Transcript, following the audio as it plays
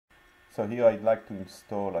So here I'd like to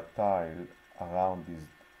install a tile around this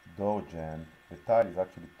door jamb. The tile is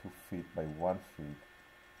actually 2 feet by 1 feet,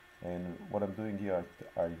 and what I'm doing here,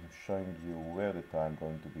 I'm showing you where the tile is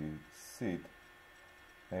going to be sit,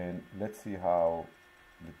 and let's see how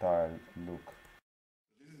the tile look.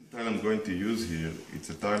 This is the tile I'm going to use here. It's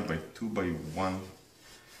a tile by 2 by 1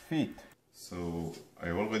 feet. So I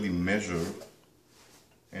already measure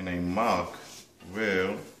and I mark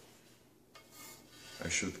where I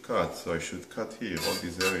should cut. So I should cut here, all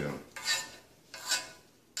this area.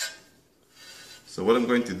 So what I'm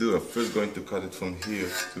going to do, I'm first going to cut it from here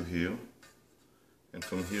to here, and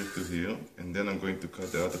from here to here, and then I'm going to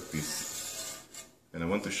cut the other piece. And I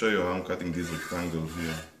want to show you how I'm cutting this rectangle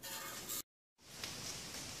here.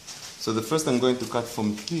 So the first I'm going to cut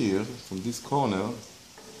from here, from this corner,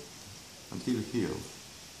 until here,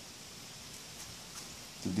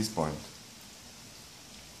 to this point.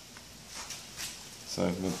 So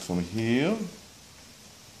I've got from here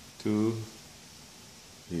to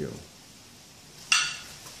here.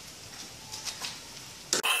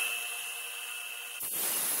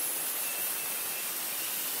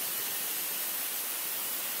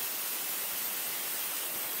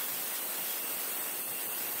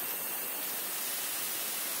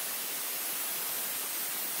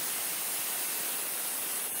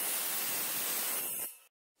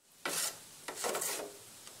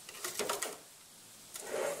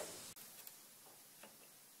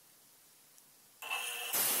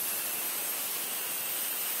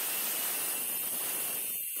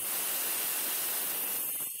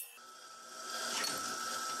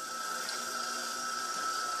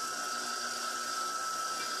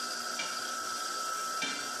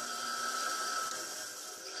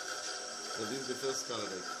 So this is the first color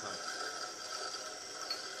that I cut.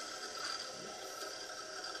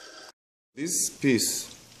 This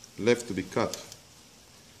piece left to be cut,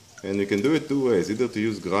 and you can do it two ways, either to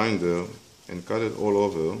use grinder and cut it all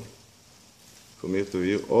over from here to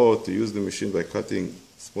here, or to use the machine by cutting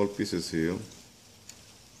small pieces here,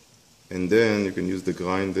 and then you can use the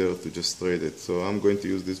grinder to just straight it. So I'm going to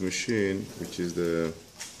use this machine, which is the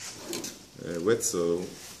wet saw,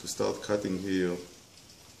 to start cutting here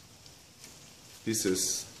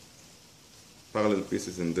pieces, parallel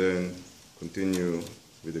pieces, and then continue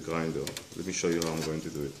with the grinder. Let me show you how I'm going to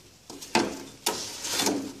do it.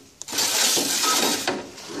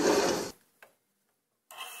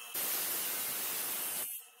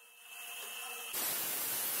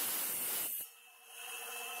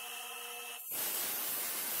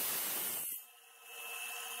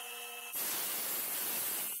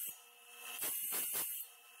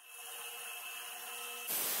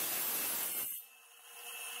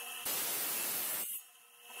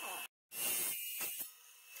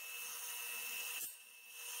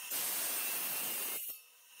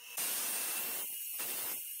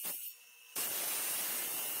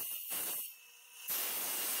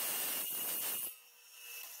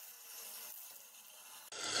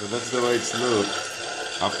 So that's the way it's looked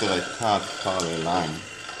after I cut parallel line.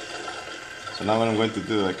 So now what I'm going to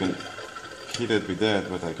do, I can hit it with that,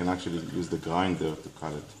 but I can actually use the grinder to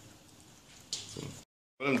cut it. So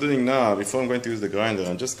what I'm doing now, before I'm going to use the grinder,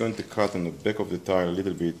 I'm just going to cut on the back of the tile a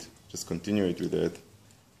little bit, just continue it with that.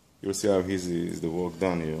 You'll see how easy is the work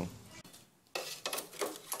done here.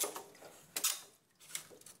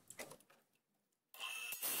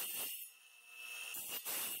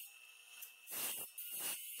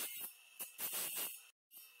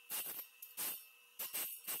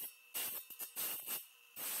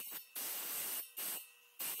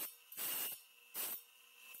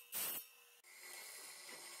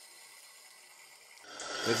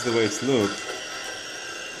 That's the way it's looked.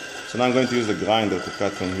 So now I'm going to use the grinder to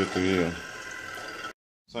cut from here to here.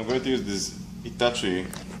 So I'm going to use this Hitachi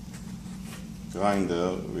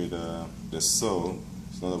grinder with the saw.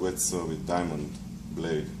 It's not a wet saw, with diamond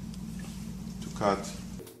blade, to cut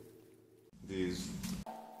these.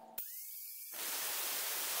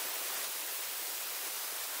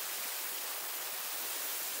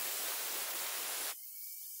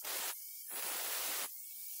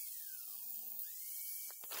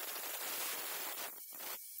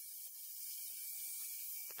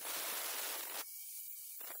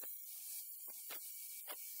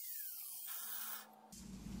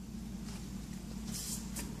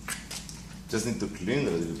 Just need to clean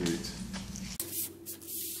a little bit.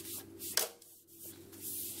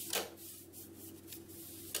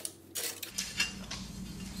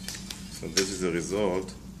 So this is the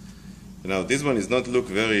result. Now this one is not look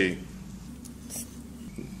very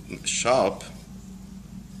sharp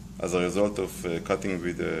as a result of cutting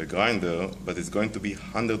with a grinder, but it's going to be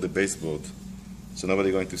under the baseboard. so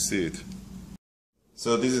nobody going to see it.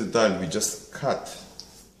 So this is the tile we just cut.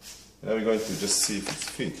 Now we're going to just see if it's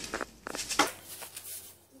fit.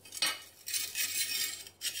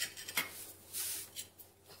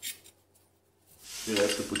 Here I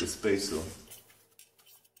have to put a spacer.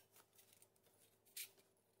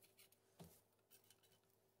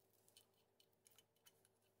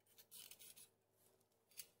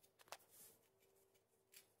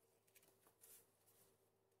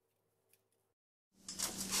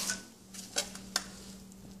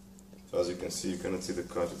 So as you can see, you cannot see the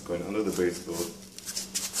cut, it's going under the baseboard.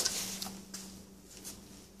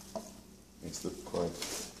 It's look quite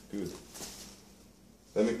good.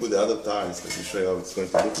 Let me put the other tiles, let me show you how it's going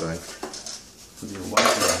to look like. Put the one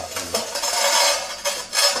tile here.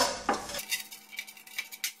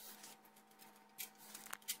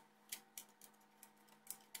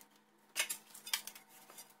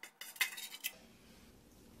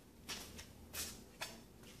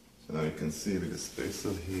 So now you can see with the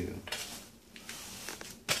spacer here.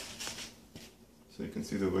 So you can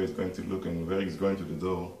see the way it's going to look and where it's going to the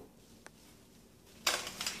door.